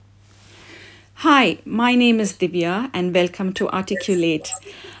Hi, my name is Divya and welcome to Articulate.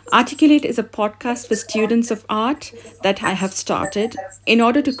 Articulate is a podcast for students of art that I have started in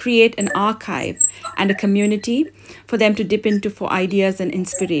order to create an archive and a community for them to dip into for ideas and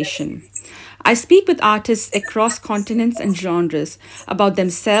inspiration. I speak with artists across continents and genres about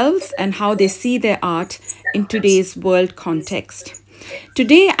themselves and how they see their art in today's world context.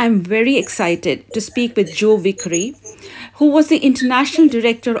 Today, I'm very excited to speak with Joe Vickery, who was the international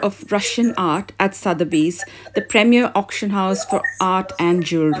director of Russian art at Sotheby's, the premier auction house for art and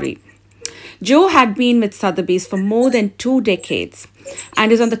jewelry. Joe had been with Sotheby's for more than 2 decades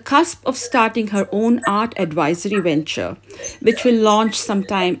and is on the cusp of starting her own art advisory venture, which will launch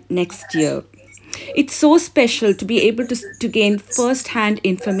sometime next year. It's so special to be able to gain first hand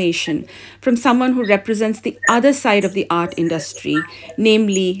information from someone who represents the other side of the art industry,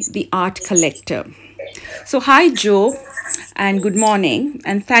 namely the art collector. So, hi, Joe, and good morning,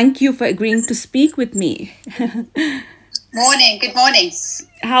 and thank you for agreeing to speak with me. Morning, good morning.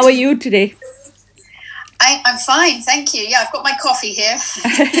 How are you today? I'm fine, thank you. Yeah, I've got my coffee here.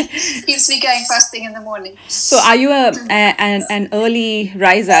 Keeps me going first thing in the morning. So, are you an early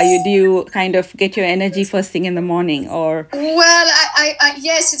riser? Do you kind of get your energy first thing in the morning, or? Well,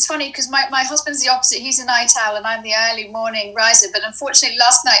 yes, it's funny because my husband's the opposite. He's a night owl and I'm the early morning riser. But unfortunately,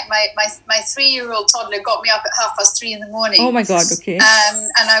 last night my 3-year-old toddler got me up at 3:30 in the morning. Oh my God! Okay.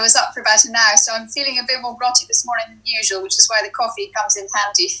 And I was up for about an hour, so I'm feeling a bit more grotty this morning than usual, which is why the coffee comes in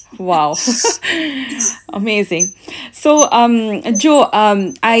handy. Wow. Amazing. So, Joe,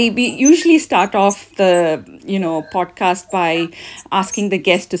 we usually start off the podcast by asking the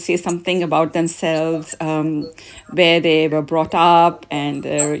guest to say something about themselves, where they were brought up, and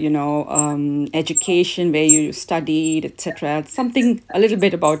their education, where you studied, etc. Something a little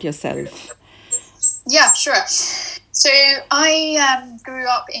bit about yourself. Yeah, sure. So I grew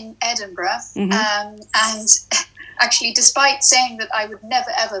up in Edinburgh, and actually, despite saying that I would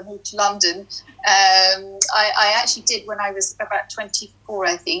never ever move to London, I actually did when I was about 24,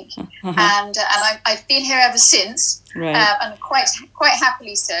 I think, and I've been here ever since, Right. And quite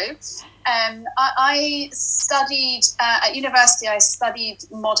happily so. I studied at university. I studied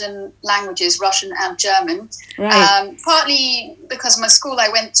modern languages, Russian and German. Right. Partly because my school I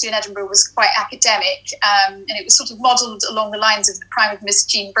went to in Edinburgh was quite academic, and it was sort of modelled along the lines of the Prime of Miss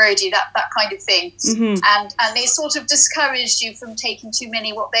Jean Brodie, that kind of thing. And they sort of discouraged you from taking too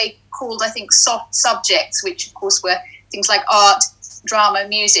many what they called, I think, soft subjects, which of course were things like art, drama,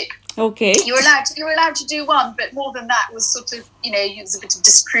 music. Okay. You were allowed to do one, but more than that was sort of, it was a bit of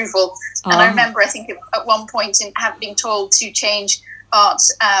disapproval. And I remember, I think at one point in being told to change art,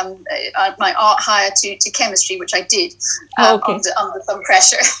 my art hire to chemistry, which I did, Okay. under some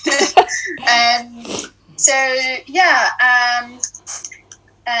pressure. So yeah,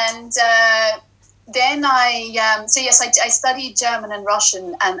 and then I studied German and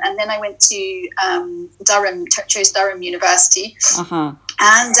Russian, and then I went to Durham, chose Durham University.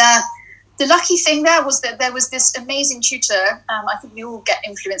 And the lucky thing there was that there was this amazing tutor. I think we all get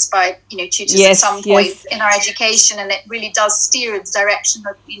influenced by tutors at some point in our education, and it really does steer the direction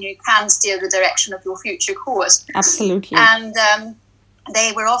of can steer the direction of your future course. Absolutely. And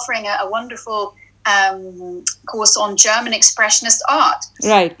they were offering a wonderful course on German expressionist art.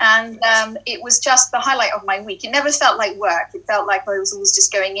 Right. And it was just the highlight of my week. It never felt like work. It felt like I was always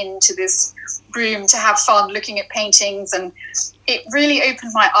just going into this room to have fun, looking at paintings, and it really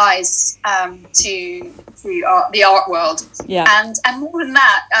opened my eyes to the art world. Yeah. And more than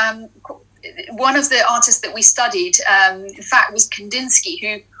that, one of the artists that we studied, in fact, was Kandinsky,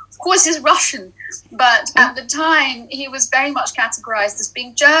 who, of course, is Russian, but at the time he was very much categorized as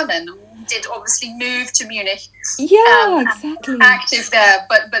being German. He did obviously move to Munich. Yeah, exactly. Active there,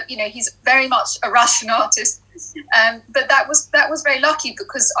 but he's very much a Russian artist. But that was very lucky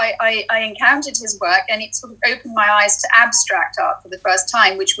because I encountered his work, and it sort of opened my eyes to abstract art for the first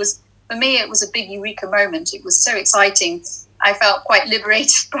time, which was, for me, it was a big eureka moment. It was so exciting. I felt quite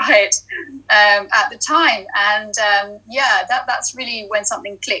liberated by it at the time, and that's really when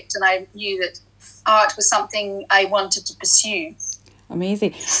something clicked, and I knew that art was something I wanted to pursue.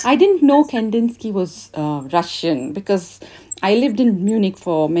 Amazing. I didn't know Kandinsky was Russian because I lived in Munich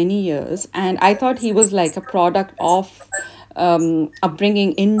for many years, and I thought he was like a product of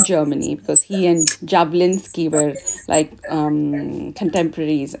upbringing in Germany because he and Jablinski were like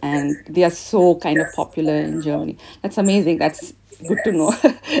contemporaries, and they are so kind of popular in Germany. That's amazing. That's good to know.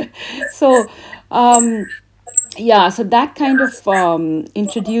 So, yeah, so that kind of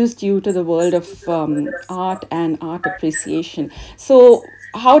introduced you to the world of art and art appreciation. So,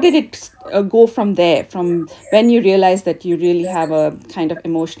 how did it go from there? From when you realized that you really have a kind of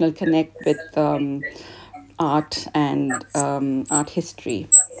emotional connect with art and art history?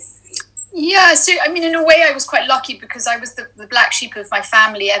 Yeah, so I mean, in a way, I was quite lucky because I was the black sheep of my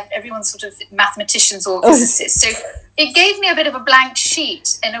family. Everyone's sort of mathematicians or Oh, physicists, so it gave me a bit of a blank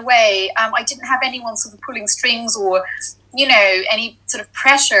sheet in a way. I didn't have anyone sort of pulling strings or, any sort of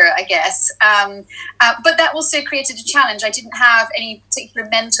pressure, I guess. But that also created a challenge. I didn't have any particular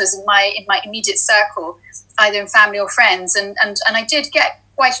mentors in my immediate circle, either in family or friends, and I did get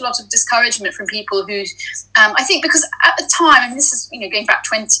quite a lot of discouragement from people who, I think, because at the time, and this is going back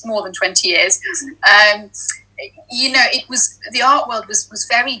more than 20 years, it was the art world was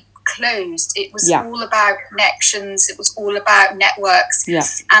very closed. It was yeah, all about connections. It was all about networks, yeah.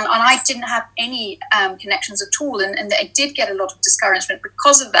 and I didn't have any connections at all, and I did get a lot of discouragement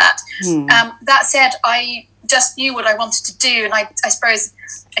because of that. That said, I just knew what I wanted to do, and I suppose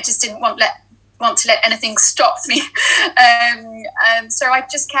I just didn't want to let anything stop me. So I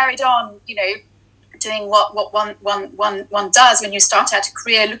just carried on, doing what one does when you start out a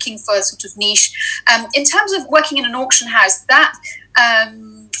career, looking for a sort of niche. In terms of working in an auction house, that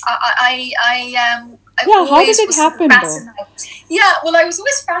I Yeah, how did always it was sort of happen though? fascinated. Yeah, well, I was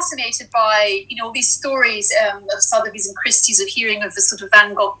always fascinated by all these stories of Sotheby's and Christie's, of hearing of the sort of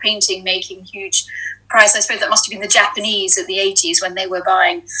Van Gogh painting making huge price. I suppose that must have been the Japanese at the 80s when they were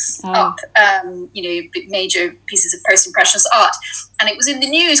buying up major pieces of post-impressionist art, and it was in the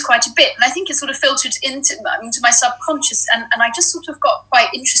news quite a bit, and I think it sort of filtered into my subconscious, and I just sort of got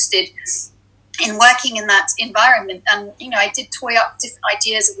quite interested in working in that environment. And I did toy up different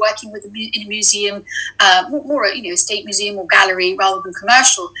ideas of working with in a museum, more a state museum or gallery rather than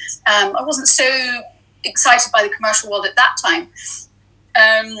commercial. I wasn't so excited by the commercial world at that time.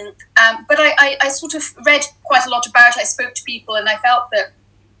 But I sort of read quite a lot about it. I spoke to people, and I felt that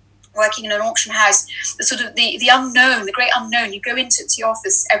working in an auction house, the sort of the unknown, the great unknown, you go into the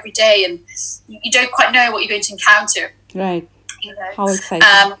office every day and you don't quite know what you're going to encounter. Right. You know, How exciting.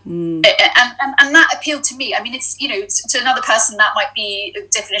 and that appealed to me. I mean, it's to another person that might be a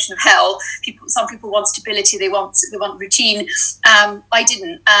definition of hell. Some people want stability, they want routine. I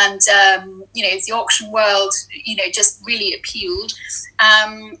didn't, and the auction world, just really appealed.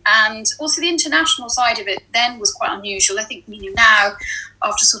 And also the international side of it then was quite unusual. I think now,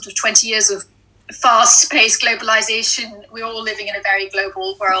 after sort of 20 years of fast-paced globalization, we're all living in a very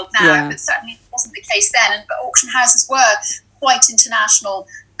global world now, but certainly it wasn't the case then. But auction houses were quite international,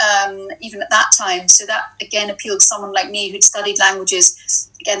 even at that time. So that again appealed to someone like me who'd studied languages.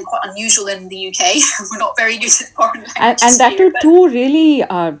 Again, quite unusual in the UK. We're not very good at foreign languages. And that here, two really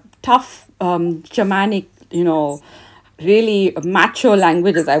tough Germanic, really macho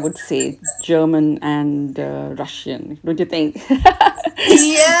languages, I would say, German and Russian. Don't you think?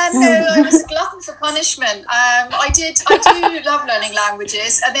 Yeah, no, I was a glutton for punishment. I do love learning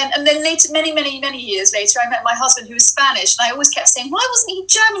languages, and then later, many years later, I met my husband who was Spanish, and I always kept saying, why wasn't he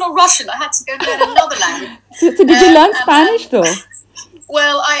German or Russian? I had to go learn another language. So did you learn Spanish though?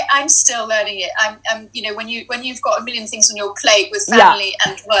 Well, I'm still learning it. I'm when you've got a million things on your plate with family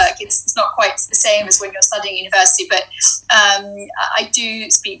and work, it's not quite the same as when you're studying at university. But I do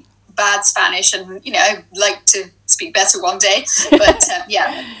speak bad Spanish, and I'd like to speak better one day. But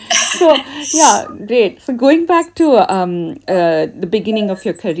yeah. So yeah, great. So going back to the beginning of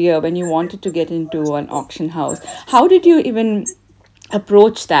your career when you wanted to get into an auction house, how did you even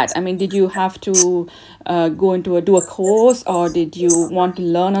approach that? I mean, did you have to go do a course, or did you want to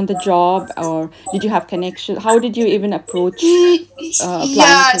learn on the job, or did you have connections? How did you even approach applying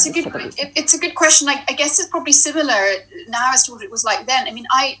Yeah, to the Sotheby's? it's a good question. I guess it's probably similar now as to what it was like then. I mean,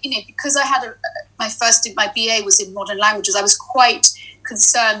 because I had my BA was in modern languages, I was quite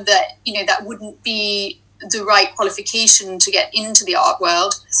concerned that that wouldn't be the right qualification to get into the art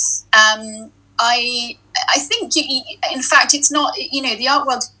world. I think, in fact, it's not, the art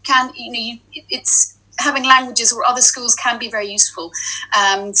world can, it's having languages or other skills can be very useful.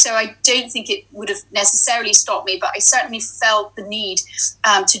 So I don't think it would have necessarily stopped me, but I certainly felt the need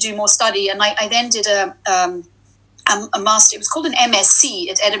to do more study. And I then did a master. It was called an MSc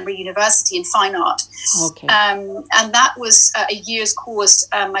at Edinburgh University in fine art. Okay. And that was a year's course.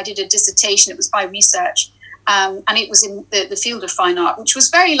 I did a dissertation. It was by research. And it was in the field of fine art, which was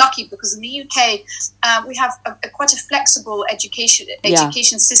very lucky because in the UK we have quite a flexible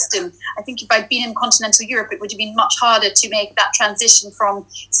education system. I think if I'd been in continental Europe, it would have been much harder to make that transition from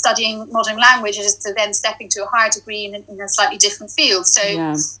studying modern languages to then stepping to a higher degree in a slightly different field. So,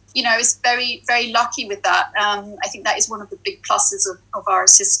 it's very, very lucky with that. I think that is one of the big pluses of our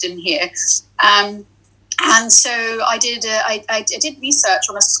system here. And so I did research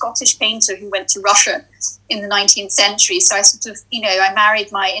on a Scottish painter who went to Russia in the 19th century. So I sort of, I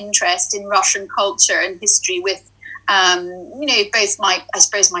married my interest in Russian culture and history with, both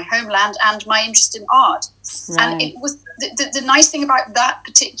my homeland and my interest in art. Right. And it was the nice thing about that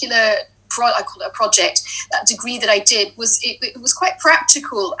particular I call it a project, that degree that I did, was it was quite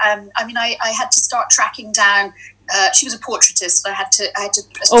practical. I had to start tracking down. She was a portraitist. I had to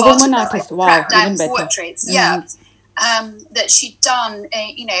as woman artist. Wow, track down even better. portraits. Yeah. That she'd done,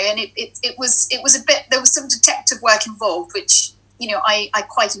 and it was a bit. There was some detective work involved, which I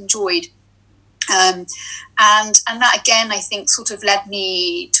quite enjoyed, and that again I think sort of led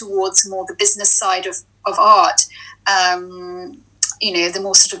me towards more the business side of art. The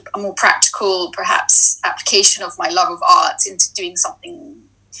more sort of a more practical, perhaps, application of my love of art into doing something,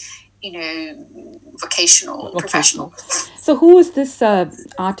 vocational, professional. So who is this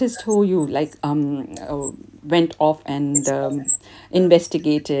artist who you went off and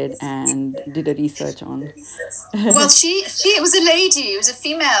investigated and did a research on? Well, it was a lady. It was a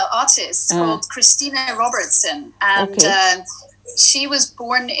female artist called Christina Robertson, and she was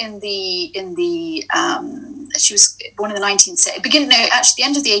born in the 19th century. The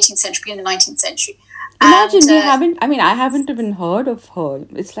end of the 18th century, beginning of the 19th century. Imagine I haven't even heard of her.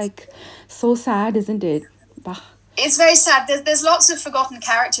 It's like so sad, isn't it? Bah. It's very sad. There's lots of forgotten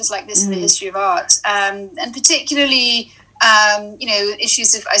characters like this in the history of art, and particularly,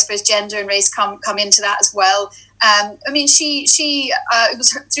 issues of, I suppose, gender and race come into that as well. It was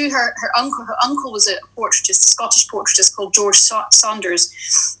through her uncle. Her uncle was a portraitist, a Scottish portraitist called George Saunders,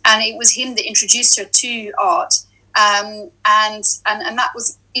 and it was him that introduced her to art. And that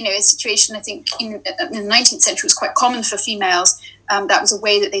was, a situation, I think, in the 19th century was quite common for females. That was a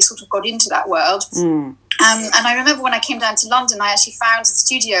way that they sort of got into that world. And I remember when I came down to London, I actually found a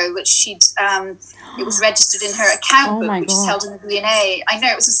studio which it was registered in her account book, which is held in the V&A. I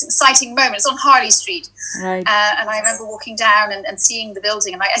know, it was an exciting moment. It's on Harley Street. Right. And I remember walking down and seeing the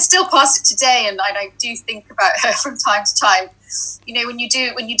building, and I still pass it today, and I do think about her from time to time. When you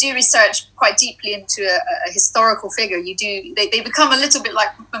do research quite deeply into a historical figure, they become a little bit like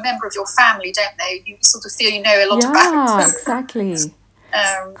a member of your family, don't they? You sort of feel you know a lot about them. Yeah, exactly.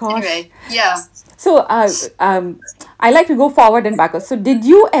 Anyway, yeah. So I like to go forward and backwards. So did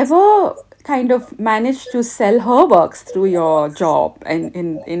you ever kind of manage to sell her works through your job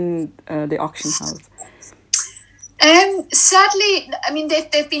in the auction house? Sadly,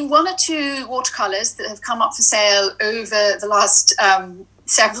 there've been one or two watercolors that have come up for sale over the last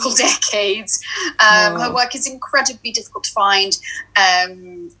several decades. Her work is incredibly difficult to find,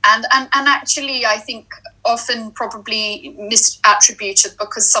 and actually, I think often probably misattributed,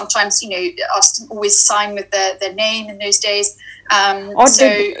 because sometimes artists didn't always sign with their name in those days. Or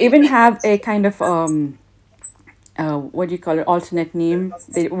they even have a kind of what do you call it, alternate name.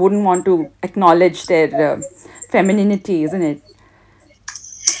 They wouldn't want to acknowledge their femininity, isn't it?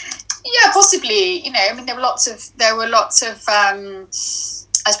 Yeah, possibly. There were lots of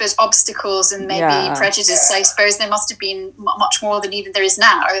I suppose obstacles and maybe prejudice. I suppose there must have been much more than even there is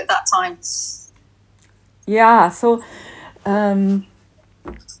now at that time. Yeah. So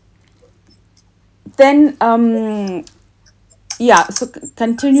then so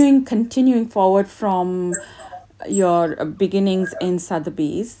continuing forward from your beginnings in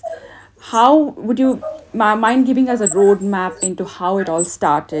Sotheby's, how would you mind giving us a roadmap into how it all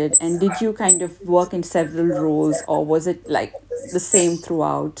started, and did you kind of work in several roles, or was it like the same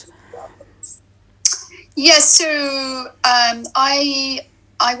throughout? Yes, so I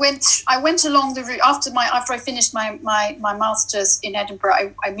went along the route after I finished my master's in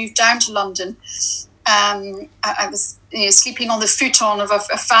Edinburgh. I moved down to London. I was sleeping on the futon of a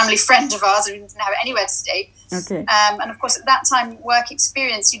family friend of ours who didn't have anywhere to stay. Okay. And of course, at that time, work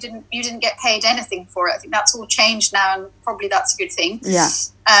experience, you didn't get paid anything for it. I think that's all changed now, and probably that's a good thing. Yeah.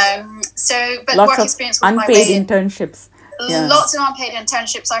 But lots work of experience was unpaid my way internships. Yeah. Lots of unpaid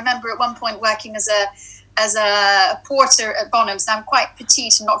internships. I remember at one point working as a porter at Bonhams. Now I'm quite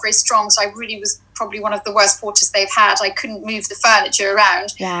petite and not very strong, so I really was probably one of the worst porters they've had. I couldn't move the furniture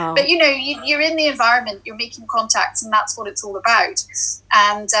around. Wow. But you're in the environment, you're making contacts, and that's what it's all about.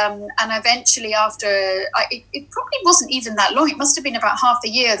 And eventually, after it probably wasn't even that long. It must have been about half a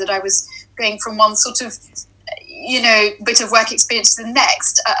year that I was going from one sort of bit of work experience to the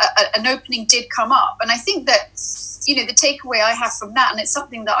next. An opening did come up, and I think that the takeaway I have from that, and it's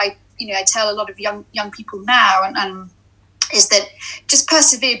something that I tell a lot of young people now, and is that just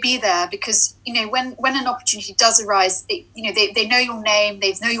persevere, be there, because when an opportunity does arise, they know your name,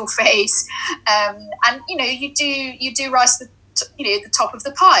 they know your face, and you do rise to the top of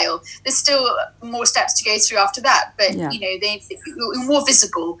the pile. There's still more steps to go through after that, but you're more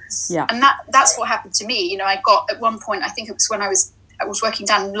visible. Yeah. And that's what happened to me. I got at one point, I think it was when I was working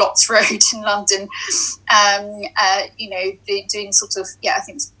down Lots Road in London, doing sort of, I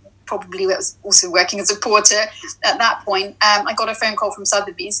think it's probably I was also working as a porter at that point. I got a phone call from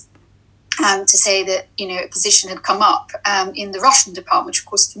Sotheby's to say that a position had come up in the Russian department, which of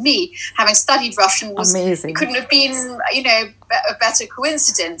course for me, having studied Russian, was amazing. It couldn't have been a better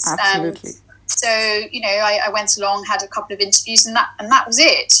coincidence. Absolutely. So I went along, had a couple of interviews, and that was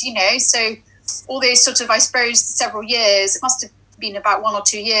it. So all those sort of, I suppose, several years, it must have been about 1 or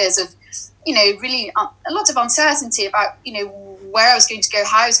 2 years of really a lot of uncertainty about where I was going to go,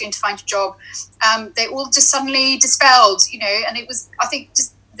 how I was going to find a job. They all just suddenly dispelled, and it was, I think,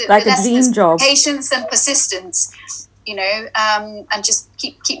 just the lesson is patience and persistence, and just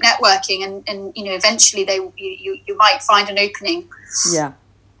keep networking, and you might find an opening. Yeah.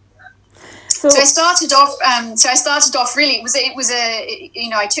 So I started off. Really, it was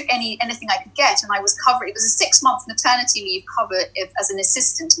I took anything I could get, and I was covered. It was a 6-month maternity leave cover as an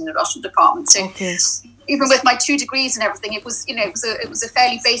assistant in the Russian department. So even with my 2 degrees and everything, it was a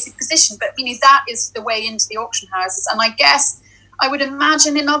fairly basic position. But that is the way into the auction houses. And I guess I would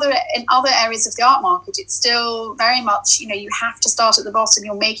imagine in other areas of the art market, it's still very much you have to start at the bottom.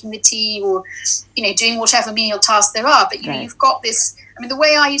 You're making the tea, or doing whatever menial tasks there are. But you've got this. I mean, the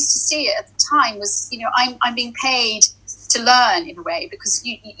way I used to see it at the time was, I'm being paid to learn in a way, because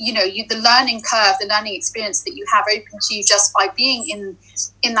the learning curve, the learning experience that you have open to you just by being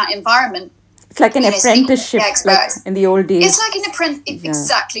in that environment. It's like an apprenticeship, like in the old days. It's like an apprenticeship,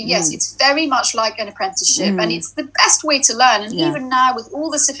 exactly. Yes, it's very much like an apprenticeship, and it's the best way to learn. And even now, with all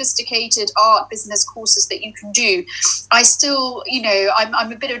the sophisticated art business courses that you can do, I still,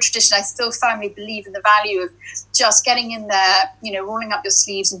 I'm a bit of a tradition. I still firmly believe in the value of just getting in there, rolling up your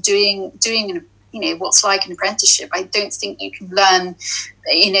sleeves and doing what's like an apprenticeship. I don't think you can learn,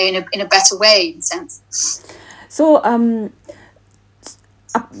 in a better way, in a sense.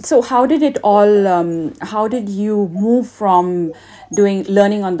 So how did it all? How did you move from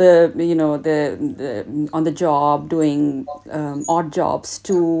learning on the on the job, doing odd jobs,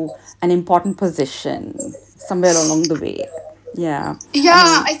 to an important position somewhere along the way? Yeah.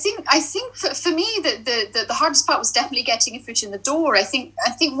 I think for me the hardest part was definitely getting a foot in the door. I think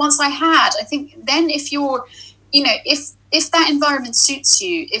once I then if you're if that environment suits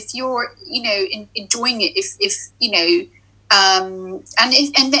you, if you're enjoying it, if and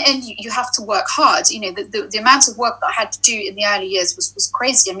you have to work hard. The amount of work that I had to do in the early years was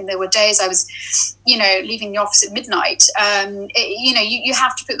crazy. I mean, there were days I was, leaving the office at midnight. You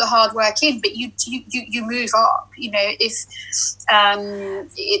have to put the hard work in, but you move up. If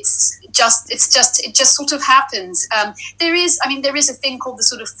it just sort of happens. There is a thing called the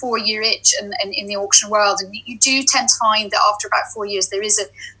sort of 4-year itch, and in the auction world, and you do tend to find that after about 4 years there is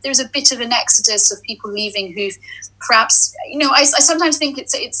a bit of an exodus of people leaving who've perhaps. I sometimes think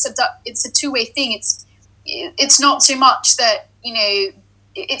it's a two-way thing. It's not so much that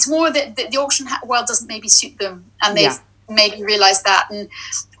it's more that the auction world doesn't maybe suit them, and they've maybe realised that, and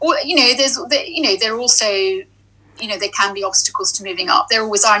there are also there can be obstacles to moving up. There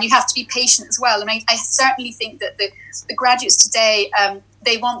always are, and you have to be patient as well. And I certainly think that the graduates today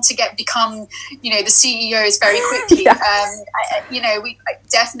they want to become the CEOs very quickly. We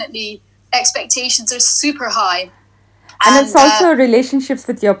definitely expectations are super high. And it's also relationships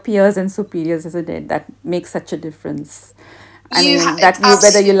with your peers and superiors, isn't it? That makes such a difference.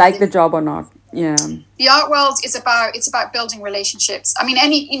 Whether you like the job or not. Yeah. The art world is about building relationships. I mean,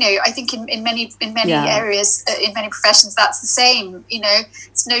 I think in many areas, in many professions, that's the same.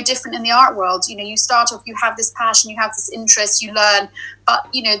 It's no different in the art world. You start off, you have this passion, you have this interest, you learn,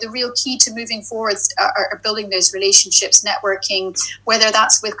 but the real key to moving forward are building those relationships, networking, whether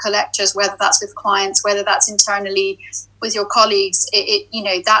that's with collectors, whether that's with clients, whether that's internally with your colleagues.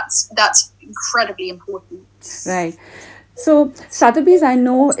 That's incredibly important. Right. So Sotheby's, I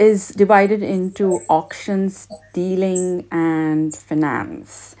know, is divided into auctions, dealing, and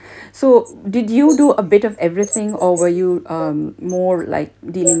finance. So did you do a bit of everything, or were you more like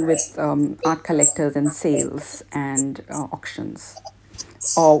dealing with art collectors and sales and auctions?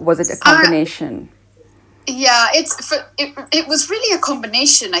 Or was it a combination? It was really a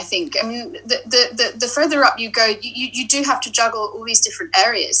combination, I think. I mean, the further up you go, you do have to juggle all these different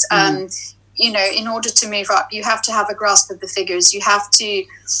areas. In order to move up, you have to have a grasp of the figures. You have to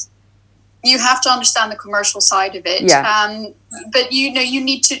understand the commercial side of it. Yeah. But you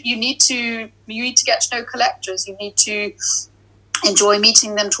need to get to know collectors. You need to enjoy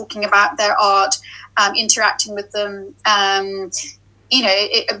meeting them, talking about their art, interacting with them.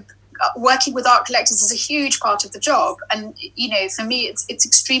 Working with art collectors is a huge part of the job, and for me, it's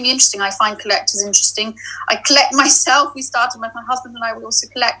extremely interesting. I find collectors interesting. I collect myself. We started with my husband and I. We also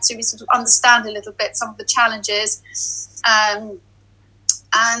collect, so we sort of understand a little bit some of the challenges, and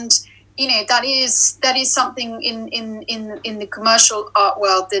that is something in the commercial art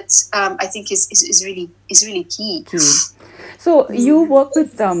world that I think is really key. So you work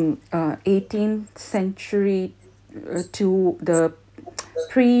with 18th century to the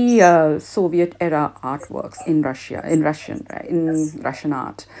pre-Soviet era artworks in Russia, in Russian, right? In Russian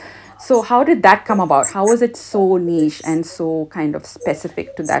art. So how did that come about? How was it so niche and so kind of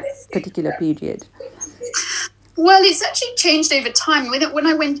specific to that particular period? Well, it's actually changed over time. When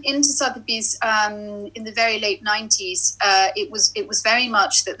I went into Sotheby's in the very late 90s, it was very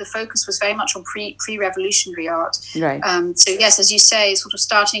much that the focus was very much on pre-revolutionary art. Right. So yes, as you say, sort of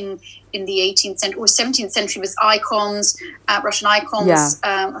starting in the 18th century or 17th century with icons, Russian icons,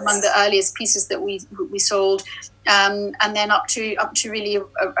 among the earliest pieces that we sold, and then up to really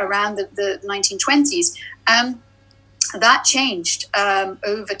around the 1920s. That changed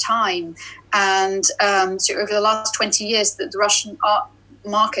over time. And so over the last 20 years, the Russian art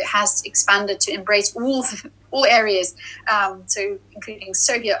market has expanded to embrace all areas, so including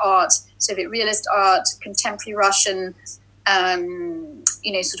Soviet art, Soviet realist art, contemporary Russian,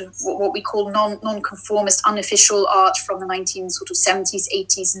 sort of what we call non-conformist, unofficial art from the 1970s,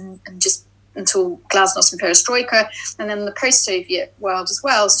 80s, and just until Glasnost and Perestroika, and then the post-Soviet world as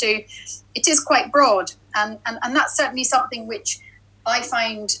well. So it is quite broad, and that's certainly something which I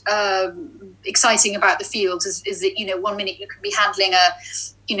find exciting about the field is that 1 minute you can be handling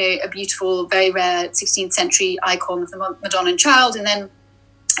a beautiful, very rare 16th century icon of the Madonna and Child, and then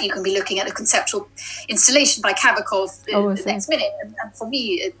you can be looking at a conceptual installation by Kavakov the next minute. And for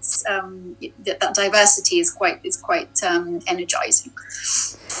me, it's that diversity is quite energizing.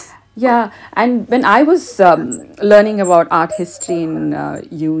 Yeah, and when I was learning about art history in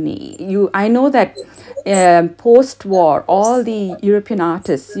uni, I know that post-war, all the European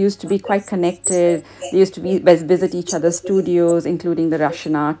artists used to be quite connected. They used to visit each other's studios, including the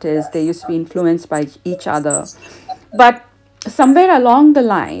Russian artists. They used to be influenced by each other. But somewhere along the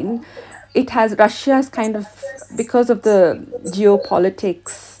line, Russia's kind of, because of the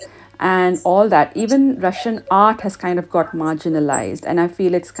geopolitics and all that, even Russian art has kind of got marginalized, and I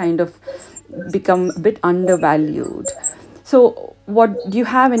feel it's kind of become a bit undervalued. So what do you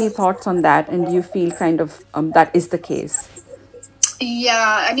have any thoughts on that, and do you feel kind of that is the case?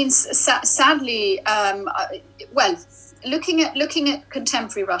 Yeah, I mean, sadly, well, looking at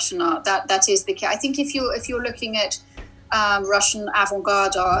contemporary Russian art, that is the case. I think if you're looking at Russian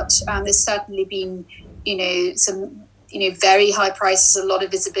avant-garde art, there's certainly been some very high prices, a lot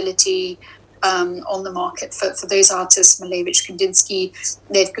of visibility on the market for those artists. Malevich, Kandinsky,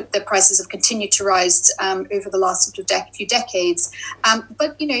 their prices have continued to rise over the last sort of few decades.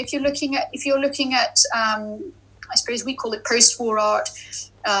 But if you're looking at I suppose we call it post-war art.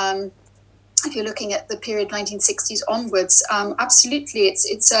 If you're looking at the period 1960s onwards, absolutely,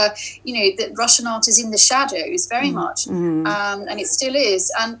 it's that Russian art is in the shadows very much, and it still is.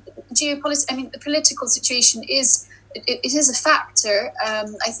 And geopolitics, I mean, the political situation is. It is a factor.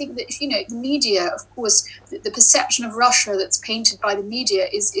 I think that the media, of course, the perception of Russia that's painted by the media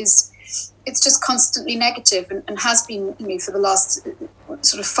is it's just constantly negative and has been for the last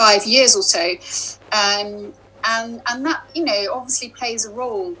sort of 5 years or so. And that obviously plays a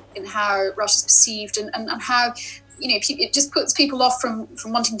role in how Russia's perceived and how it just puts people off from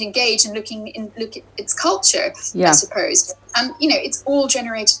wanting to engage and look at its culture, I suppose. And it's all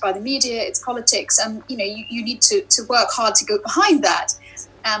generated by the media, it's politics, and you need to work hard to go behind that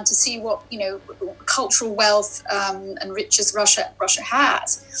to see what cultural wealth and riches Russia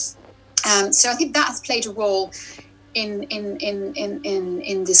has. So I think that has played a role in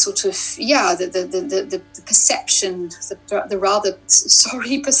this sort of the perception, the rather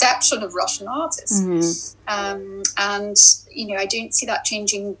sorry perception of Russian artists, and I don't see that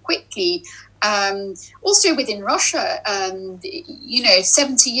changing quickly. Also within Russia,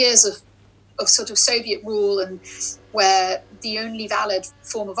 70 years of sort of Soviet rule, and where the only valid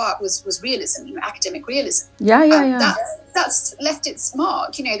form of art was realism, academic realism. That's left its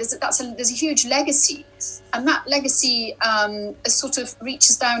mark. There's a huge legacy, and that legacy sort of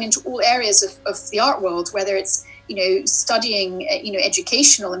reaches down into all areas of the art world, whether it's studying,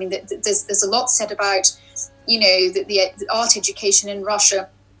 educational. I mean, there's a lot said about the art education in Russia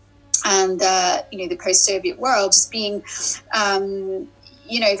and the post-Soviet world as being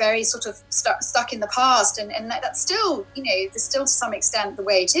very sort of stuck in the past, and that's still, there's still to some extent the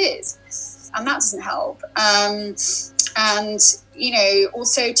way it is, and that doesn't help. And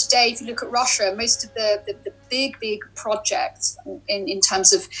also today, if you look at Russia, most of the big projects in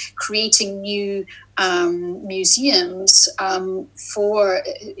terms of creating new museums for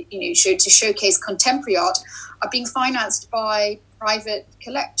to showcase contemporary art are being financed by private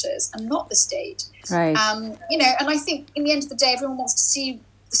collectors and not the state. Right. And I think in the end of the day, everyone wants to see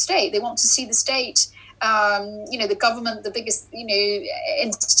the state. They want to see the state, the government, the biggest,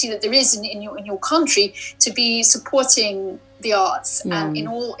 entity that there is in your country, to be supporting the arts and in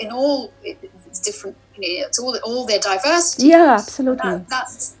all its different, all their diversity. Yeah, absolutely.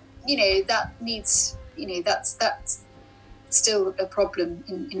 That's that needs, that's still a problem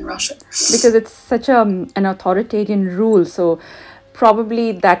in Russia, because it's such an authoritarian rule. So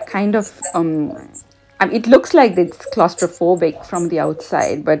probably that kind of it looks like it's claustrophobic from the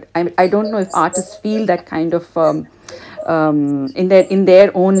outside, but I don't know if artists feel that kind of in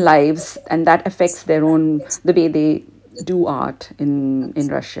their own lives, and that affects the way they do art in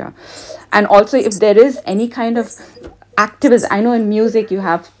Russia. And also, if there is any kind of activism, I know in music you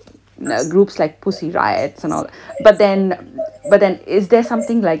have groups like Pussy Riots and all, but then is there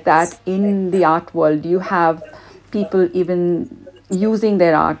something like that in the art world? Do you have people even using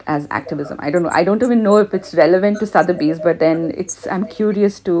their art as activism? I don't know. I don't even know if it's relevant to Sotheby's, but then I'm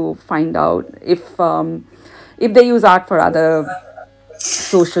curious to find out if they use art for other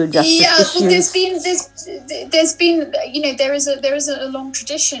social justice issues. Well, there's been there is a long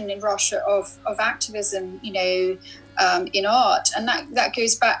tradition in Russia of activism, in art, and that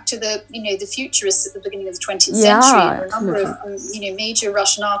goes back to the the futurists at the beginning of the 20th century. There were a number of major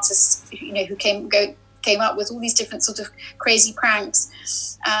Russian artists who came up with all these different sort of crazy pranks,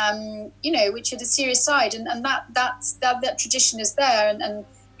 which had a serious side, and that tradition is there, and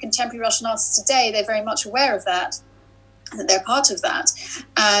contemporary Russian artists today, they're very much aware of that they're part of that. So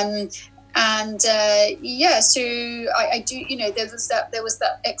I do, there was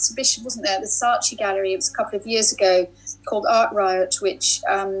that exhibition, wasn't there, the Saatchi Gallery? It was a couple of years ago, called Art Riot, which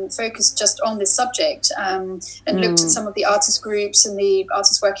focused just on this subject, and looked at some of the artist groups and the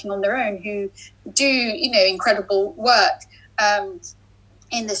artists working on their own who do incredible work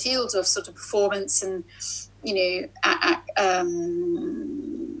in the field of sort of performance and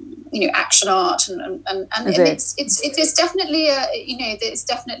action art, and it is definitely it's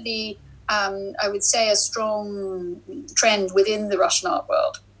definitely I would say a strong trend within the Russian art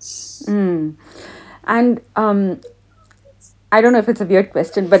world. And I don't know if it's a weird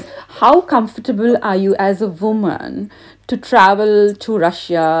question, but how comfortable are you as a woman to travel to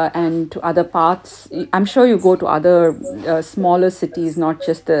Russia and to other parts? I'm sure you go to other smaller cities, not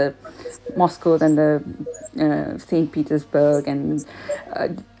just the Moscow and the St. Petersburg. And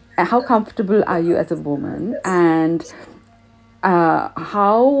how comfortable are you as a woman? And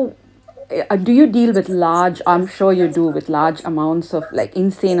how do you deal with I'm sure you do, with large amounts of, like,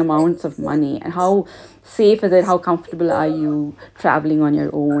 insane amounts of money? And how safe is it? How comfortable are you traveling on your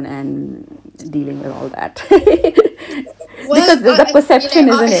own and dealing with all that? Because there's a perception,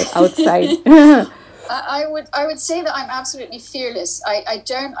 isn't it, outside? I would say that I'm absolutely fearless. I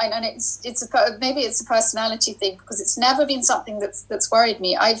don't, and maybe it's a personality thing, because it's never been something that's worried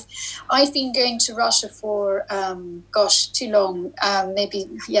me. I've been going to Russia for too long. Maybe,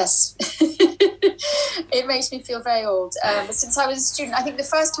 yes. It makes me feel very old. But since I was a student, I think the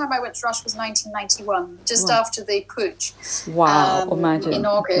first time I went to Russia was 1991, just after the putsch. Imagine. In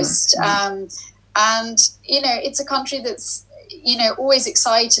August. Okay. And it's a country that's always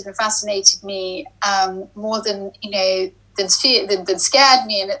excited and fascinated me more than than scared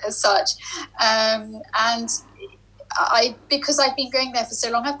me as such. And because I've been going there for so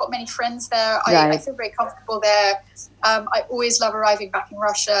long, I've got many friends there. I feel very comfortable there. I always love arriving back in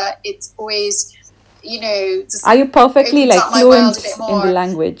Russia. It's always, are you perfectly fluent in the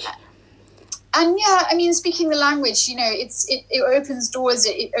language? And speaking the language, it opens doors.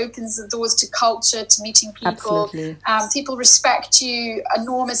 It opens the doors to culture, to meeting people. Absolutely. People respect you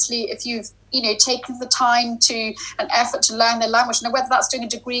enormously if you've, taken the time an effort to learn their language. Now, whether that's doing a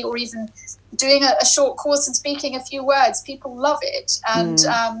degree or even doing a short course and speaking a few words, people love it, and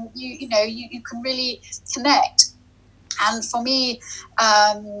you can really connect. And for me,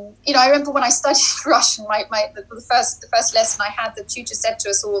 I remember when I studied Russian, the first lesson I had, the tutor said to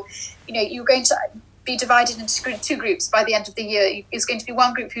us all, you're going to be divided into two groups by the end of the year. It's going to be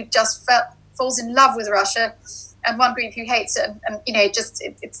one group who just falls in love with Russia, and one group who hates it, and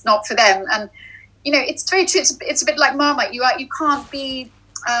it's not for them. And it's very true. It's a bit like Marmite. You can't be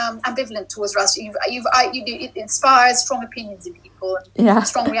ambivalent towards Russia. It inspires strong opinions in people Yeah. and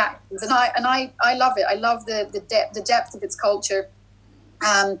strong reactions, and I love it. I love the depth of its culture.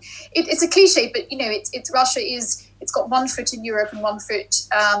 It's a cliche, but it's Russia it's got one foot in Europe and one foot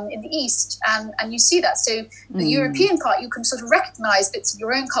in the East, and you see that. So the European part, you can sort of recognize bits of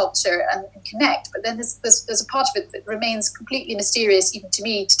your own culture and connect, but then there's a part of it that remains completely mysterious even to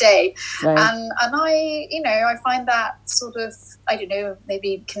me today. Right. And I find that sort of, I don't know,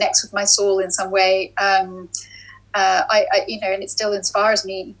 maybe connects with my soul in some way. And it still inspires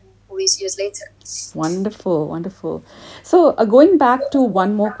me even all these years later. Wonderful, wonderful. So going back to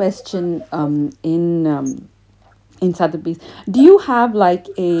one more question, in Sotheby's, do you have like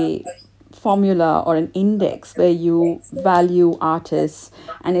a formula or an index where you value artists,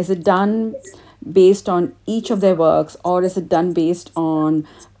 and is it done based on each of their works, or is it done based on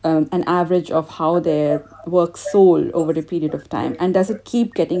an average of how their work sold over a period of time, and does it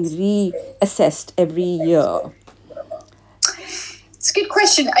keep getting reassessed every year? It's a good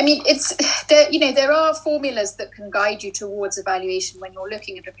question. I mean, there are formulas that can guide you towards evaluation when you're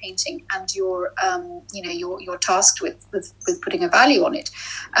looking at a painting and you're tasked with putting a value on it.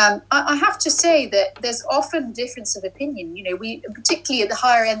 I have to say that there's often difference of opinion. We particularly at the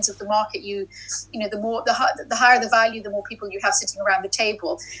higher ends of the market, the higher the value, the more people you have sitting around the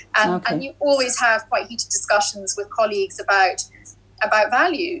table, and you always have quite heated discussions with colleagues about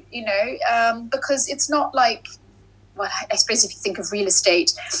value. Because it's not like, well, I suppose if you think of real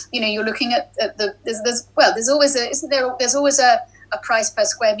estate, you're looking at there's always a price per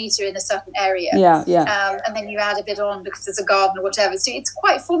square meter in a certain area. Yeah. And then you add a bit on because there's a garden or whatever. So it's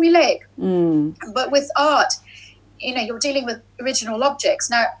quite formulaic. But with art, you're dealing with original objects.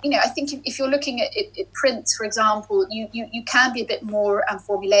 Now, I think if you're looking at prints, for example, you can be a bit more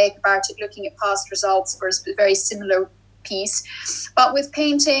formulaic about it, looking at past results for a very similar piece. But with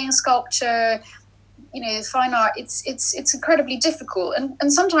painting, sculpture, fine art, it's incredibly difficult,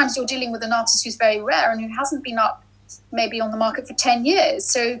 and sometimes you're dealing with an artist who's very rare and who hasn't been up maybe on the market for 10 years,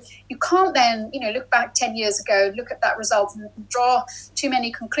 so you can't then look back 10 years ago, look at that result and draw too many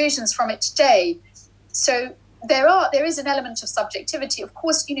conclusions from it today. So there is an element of subjectivity. Of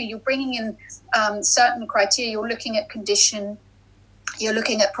course, you're bringing in certain criteria. You're looking at condition, you're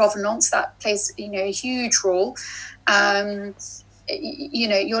looking at provenance, that plays a huge role.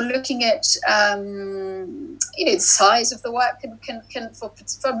 You're looking at the size of the work can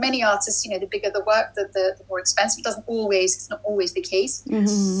for many artists, the bigger the work, the more expensive. It's not always the case.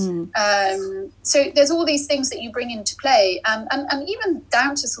 So there's all these things that you bring into play, and even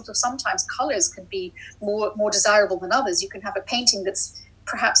down to sort of sometimes colors can be more desirable than others. You can have a painting that's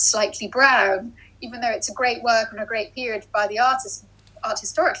perhaps slightly brown, even though it's a great work and a great period by the artist, art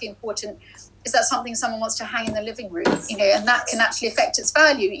historically important. Is that something someone wants to hang in the living room? And that can actually affect its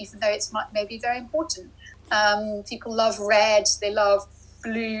value, even though it's maybe very important. People love red, they love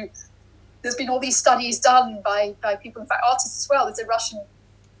blue. There's been all these studies done by people, in fact, artists as well. There's a Russian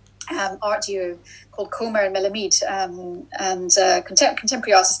art duo called Komer and Melamid, and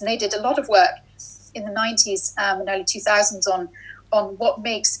contemporary artists, and they did a lot of work in the 90s and early 2000s on what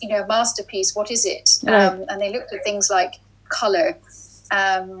makes a masterpiece. What is it? And they looked at things like color.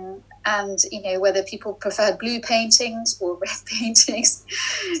 And whether people preferred blue paintings or red paintings.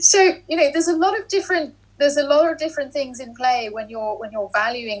 So there's a lot of different things in play when you're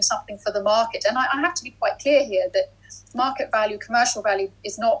valuing something for the market. And I have to be quite clear here that market value, commercial value,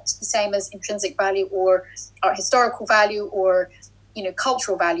 is not the same as intrinsic value or historical value or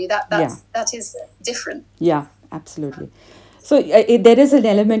cultural value. That is different. Yeah, absolutely. So there is an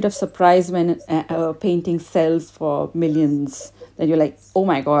element of surprise when a painting sells for millions. Then you're like, oh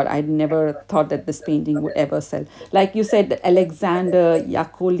my God, I never thought that this painting would ever sell. Like you said, Alexander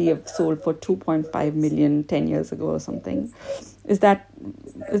Yakovlev sold for 2.5 million 10 years ago or something. Is that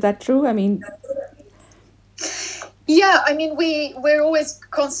true? I mean... Yeah, I mean, we're always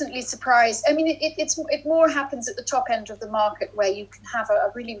constantly surprised. I mean, it more happens at the top end of the market, where you can have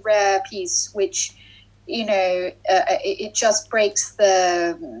a really rare piece, which it just breaks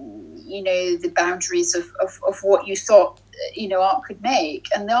the boundaries of what you thought art could make.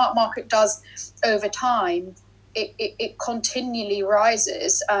 And the art market does, over time, it continually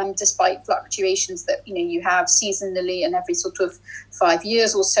rises, despite fluctuations that you have seasonally, and every sort of 5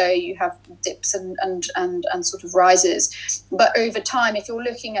 years or so you have dips and sort of rises. But over time, if you're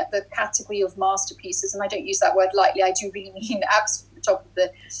looking at the category of masterpieces, and I don't use that word lightly, I do really mean absolutely top of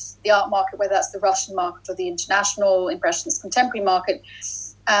the art market, whether that's the Russian market or the international impressionist contemporary market,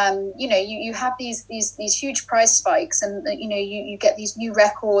 you have these huge price spikes, and you get these new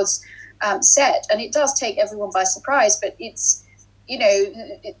records set, and it does take everyone by surprise. But it's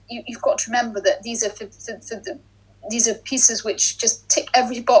you've got to remember that these are these are pieces which just tick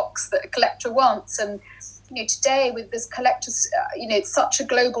every box that a collector wants. And today with this collectors, it's such a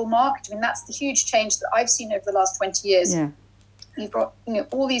global market. I mean, that's the huge change that I've seen over the last 20 years. Yeah. You've got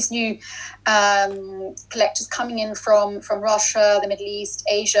all these new collectors coming in from Russia, the Middle East,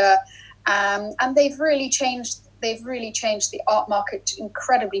 Asia, and they've really changed the art market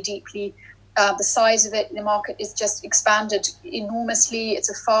incredibly deeply. The size of it, the market is just expanded enormously. It's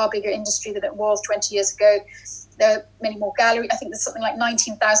a far bigger industry than it was 20 years ago. There are many more galleries. I think there's something like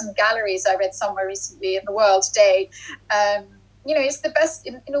 19,000 galleries I read somewhere recently in the world today. It's the best,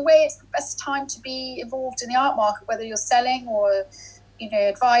 in a way, it's the best time to be involved in the art market, whether you're selling or,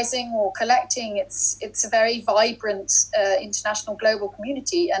 advising or collecting. It's a very vibrant international global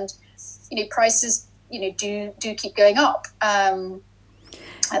community, and, prices, do keep going up.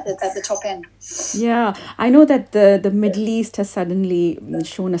 At the top end. Yeah, I know that the Middle East has suddenly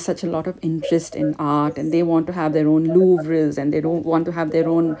shown us such a lot of interest in art, and they want to have their own Louvres, and they don't want to have their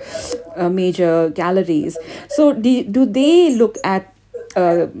own major galleries. So do they look at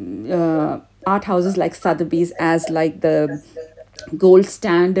art houses like Sotheby's as like the gold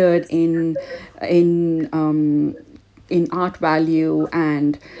standard in art value?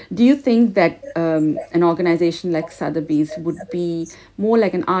 And do you think that an organization like Sotheby's would be more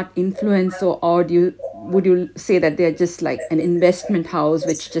like an art influencer, or would you say that they're just like an investment house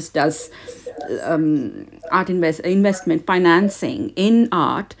which just does investment financing in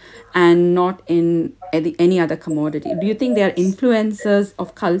art and not in any other commodity? Do you think they are influencers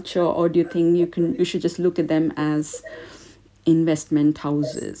of culture, or do you think you should just look at them as investment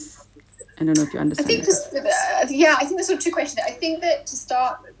houses? I don't know if you understand. I think I think there's sort of two questions. I think that to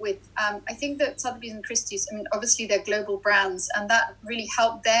start with, I think that Sotheby's and Christie's, I mean, obviously they're global brands, and that really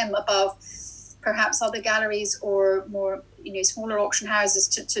helped them above perhaps other galleries or more, smaller auction houses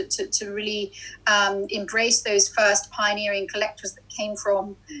to really embrace those first pioneering collectors that came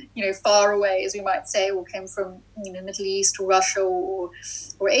from, far away, as we might say, or came from, Middle East or Russia or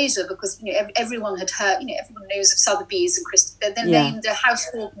Asia, because, everyone had heard, everyone knows of Sotheby's and Christie. They're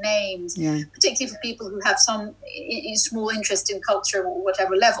household names, particularly for people who have some small interest in culture or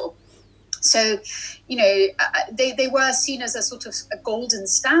whatever level. So, they were seen as a sort of a golden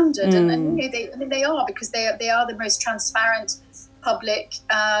standard, and they are, because they are the most transparent public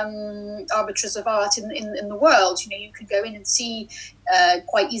arbiters of art in the world. You can go in and see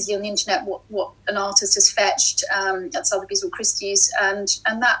quite easily on the internet what an artist has fetched at Sotheby's or Christie's, and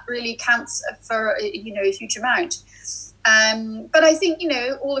that really counts for a huge amount. But I think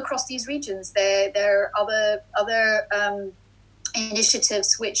all across these regions there are other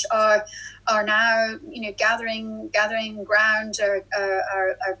initiatives which are now gathering ground, or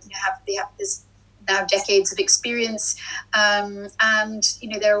they have this now decades of experience, and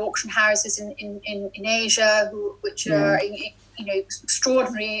there are auction houses in Asia which are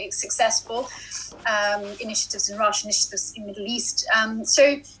extraordinarily successful, initiatives in Russia, initiatives in Middle East,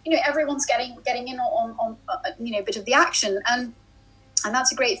 so everyone's getting in on a bit of the action, and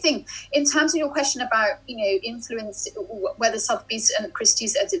that's a great thing. In terms of your question about, influence, whether Sotheby's and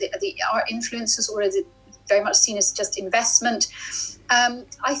Christie's are influencers, or is it very much seen as just investment?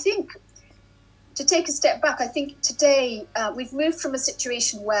 I think, to take a step back, I think today we've moved from a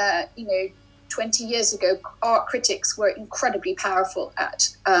situation where, 20 years ago, art critics were incredibly powerful at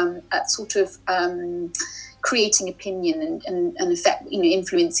sort of creating opinion and effect,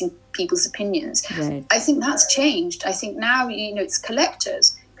 influencing people's opinions. Right. I think that's changed. I think now, it's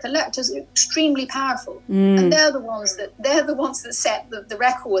collectors. Collectors are extremely powerful, and they're the ones that set the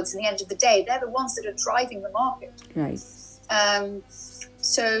records. In the end of the day, they're the ones that are driving the market. Right.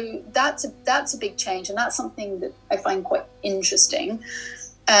 So that's a big change, and that's something that I find quite interesting.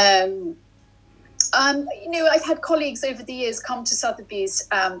 I've had colleagues over the years come to Sotheby's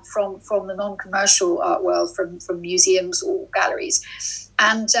from the non-commercial art world, from museums or galleries,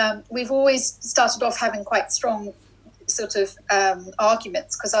 and we've always started off having quite strong sort of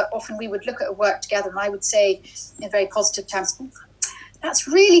arguments, because often we would look at a work together, and I would say in very positive terms, that's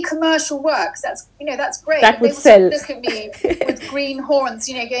really commercial work. That's great. That and would they would sell. Look at me with green horns,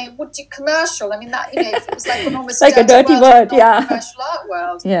 going, "What do you commercial?" I mean, that it was like an almost like a dirty word, yeah. Commercial art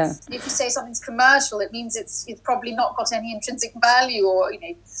world. Yeah. If you say something's commercial, it means it's probably not got any intrinsic value, or I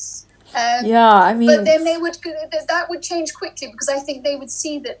mean. But then that would change quickly, because I think they would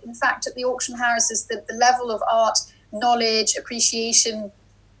see that, in fact, at the auction houses, that the level of art knowledge, appreciation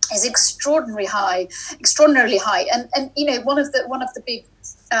is extraordinarily high, and one of the big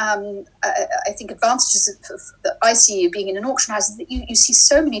I think advantages that I see being in an auction house is that you see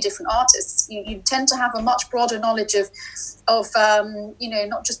so many different artists. You tend to have a much broader knowledge of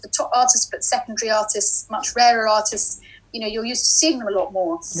not just the top artists, but secondary artists, much rarer artists. You're used to seeing them a lot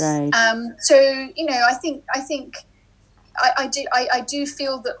more. Right. So I think I do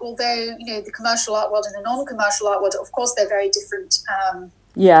feel that although the commercial art world and the non-commercial art world, of course, they're very different.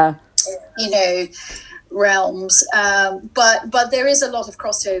 Yeah. Realms, but there is a lot of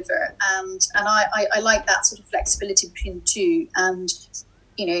crossover, and I like that sort of flexibility between the two, and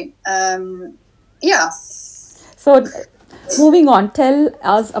yeah. So, moving on, tell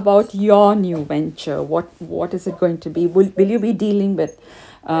us about your new venture. What is it going to be? Will you be dealing with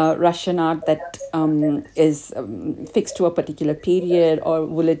Russian art that is fixed to a particular period, or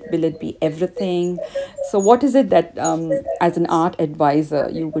will it be everything? So, what is it that as an art advisor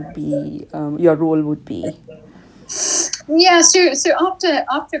you would be your role would be? Yeah, so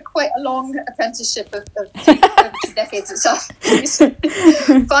after quite a long apprenticeship of over 2 decades itself,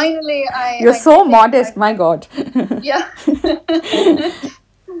 finally You're so modest, my God. Yeah.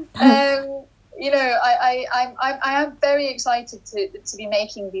 I am very excited to be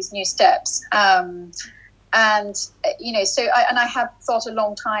making these new steps. And I have thought for a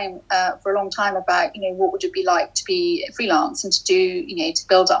long time about what would it be like to be freelance and to do to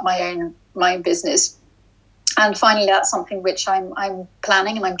build up my own business. And finally, that's something which I'm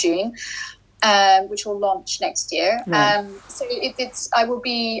planning and I'm doing, which will launch next year. Right. So I will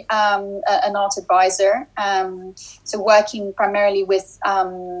be an art advisor, so working primarily with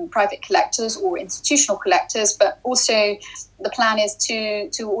private collectors or institutional collectors, but also the plan is to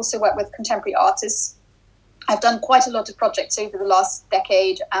also work with contemporary artists. I've done quite a lot of projects over the last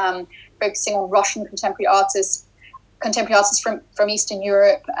decade, focusing on Russian contemporary artists from Eastern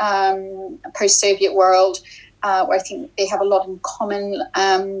Europe, post-Soviet world, where I think they have a lot in common.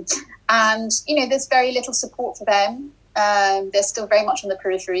 And there's very little support for them. They're still very much on the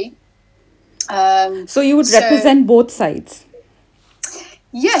periphery. So you would represent both sides.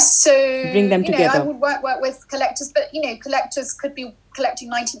 Yes, so bring them together. I would work with collectors, but collectors could be collecting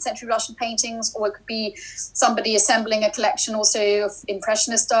 19th century Russian paintings, or it could be somebody assembling a collection also of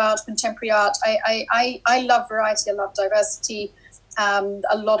impressionist art, contemporary art. I love variety, I love diversity.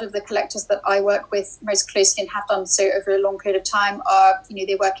 A lot of the collectors that I work with most closely and have done so over a long period of time are,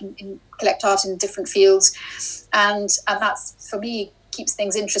 they work in collect art in different fields, and that's, for me, keeps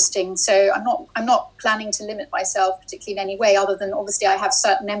things interesting. So I'm not planning to limit myself particularly in any way, other than obviously I have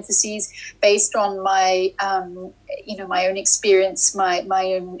certain emphases based on my my own experience, my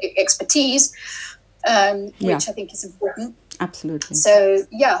own expertise, which I think is important. Absolutely. So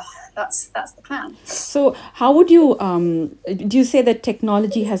yeah, that's the plan. So how would you do you say that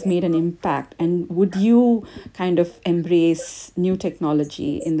technology has made an impact, and would you kind of embrace new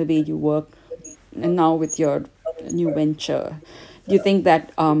technology in the way you work and now with your new venture? Do you think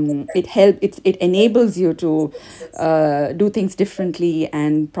that it enables you to do things differently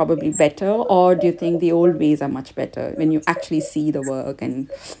and probably better, or do you think the old ways are much better when you actually see the work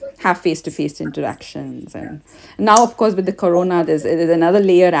and have face-to-face interactions? And now, of course, with the corona, there's another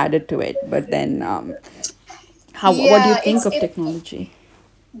layer added to it. But then, what do you think of technology?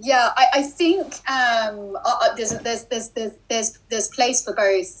 Yeah, I think there's place for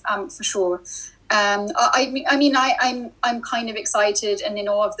both, for sure. I'm kind of excited and in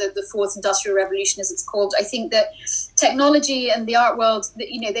awe of the fourth industrial revolution, as it's called. I think that technology and the art world,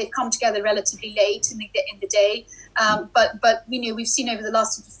 they've come together relatively late in the day. But we've seen over the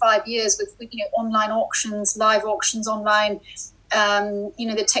last 5 years with online auctions, live auctions online.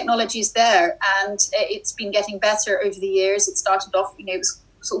 The technology is there, and it's been getting better over the years. It started off, it was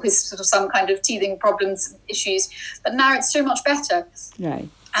with sort of some kind of teething problems and issues, but now it's so much better. Right.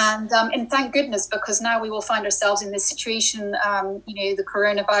 And thank goodness, because now we will find ourselves in this situation, the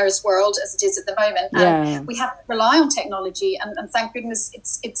coronavirus world as it is at the moment. And we have to rely on technology, and thank goodness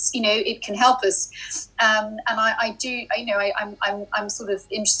it's it can help us. And I'm sort of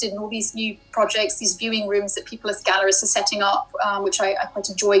interested in all these new projects, these viewing rooms that people as gallerists are setting up, which I quite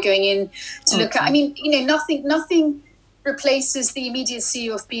enjoy going in to look at. I mean, nothing replaces the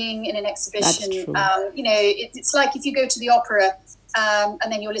immediacy of being in an exhibition. That's true. It's like if you go to the opera. And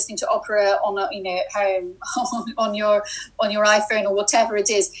then you're listening to opera on at home on your iPhone or whatever it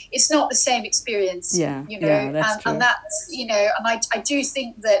is. It's not the same experience. That's true. And that's and I do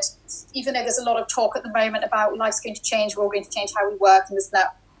think that even though there's a lot of talk at the moment about life's going to change, we're all going to change how we work and this and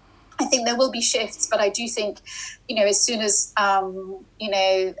that, I think there will be shifts, but I do think as soon as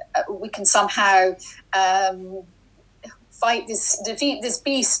we can somehow defeat this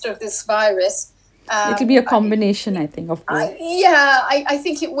beast of this virus. It'll be a combination, I think, of both. I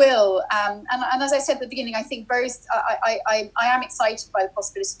think it will. And as I said at the beginning, I think both. I am excited by the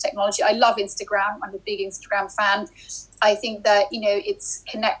possibilities of technology. I love Instagram. I'm a big Instagram fan. I think that it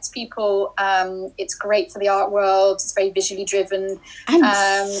connects people. It's great for the art world. It's very visually driven. And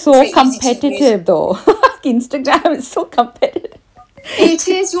It's so very easy to use. competitive, though. Instagram is so competitive. It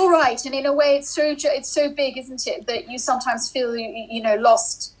is. You're right, and in a way, it's so big, isn't it, that you sometimes feel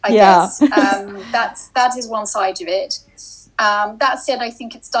lost. I Yeah. guess that is one side of it. That said, I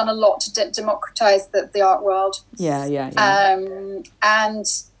think it's done a lot to democratize the art world. Yeah. And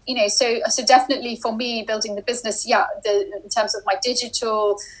so definitely for me, building the business, in terms of my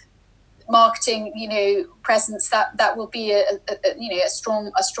digital marketing, presence, that will be a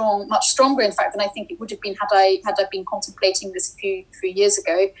strong, much stronger, in fact, than I think it would have been had I been contemplating this a few years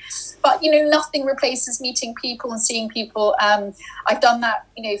ago. But nothing replaces meeting people and seeing people. I've done that,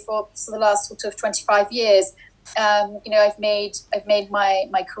 for the last sort of 25 years. I've made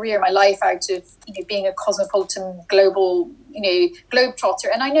my career, my life out of being a cosmopolitan global globetrotter,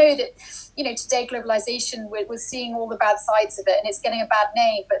 and I know that today globalization, we're seeing all the bad sides of it, and it's getting a bad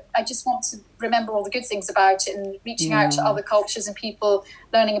name, but I just want to remember all the good things about it, and reaching out to other cultures and people,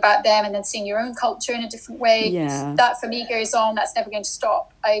 learning about them, and then seeing your own culture in a different way. That for me goes on. That's never going to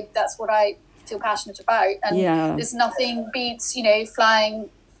stop. That's what I feel passionate about, and there's nothing beats flying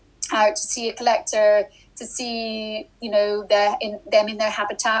out to see a collector, to see them in their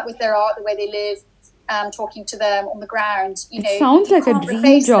habitat with their art, the way they live, talking to them on the ground. It sounds like a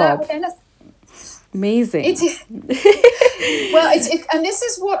dream job. Amazing. Well, and this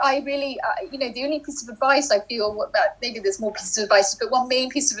is what I really, the only piece of advice I feel, maybe there's more pieces of advice, but one main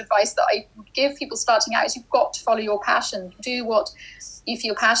piece of advice that I would give people starting out is you've got to follow your passion. Do what you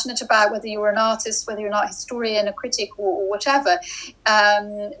feel passionate about, whether you're an artist, whether you're an art historian, a critic, or whatever.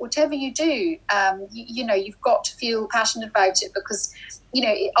 Whatever you do, you've got to feel passionate about it, because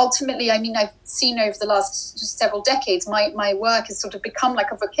ultimately, I've seen over the last several decades, my work has sort of become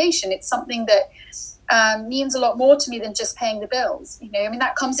like a vocation. It's something that means a lot more to me than just paying the bills.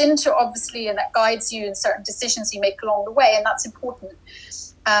 That comes into, obviously, and that guides you in certain decisions you make along the way, and that's important.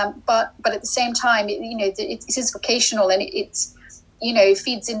 But at the same time, it is vocational, and it's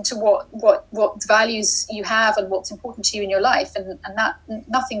feeds into what values you have and what's important to you in your life, and that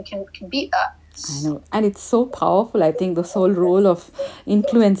nothing can beat that. I know, and it's so powerful. I think the whole role of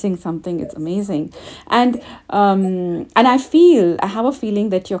influencing something, it's amazing. And I have a feeling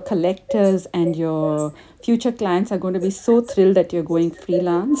that your collectors and your future clients are going to be so thrilled that you're going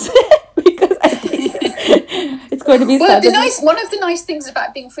freelance. Because I think it's going to be one of the nice things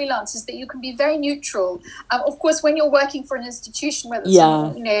about being freelance is that you can be very neutral. Of course, when you're working for an institution, whether it's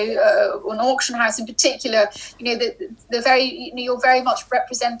an auction house in particular, the very you're very much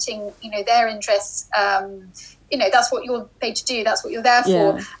representing their interests. That's what you're paid to do. That's what you're there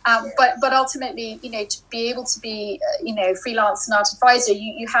for. But ultimately, to be able to be freelance and art advisor,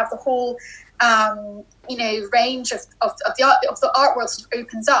 you have the whole range of the art world sort of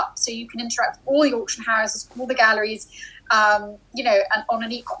opens up, so you can interact with all the auction houses, all the galleries, and on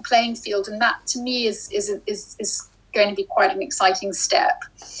an equal playing field, and that to me is going to be quite an exciting step.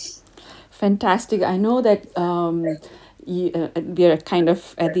 Fantastic. I know that we are kind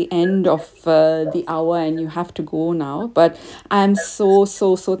of at the end of the hour and you have to go now, but I'm so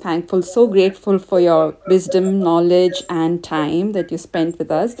thankful, so grateful for your wisdom, knowledge, and time that you spent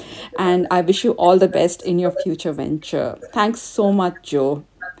with us, and I wish you all the best in your future venture. Thanks so much, Jo.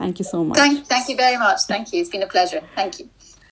 Thank you so much. Thank you very much. Thank you. It's been a pleasure. Thank you.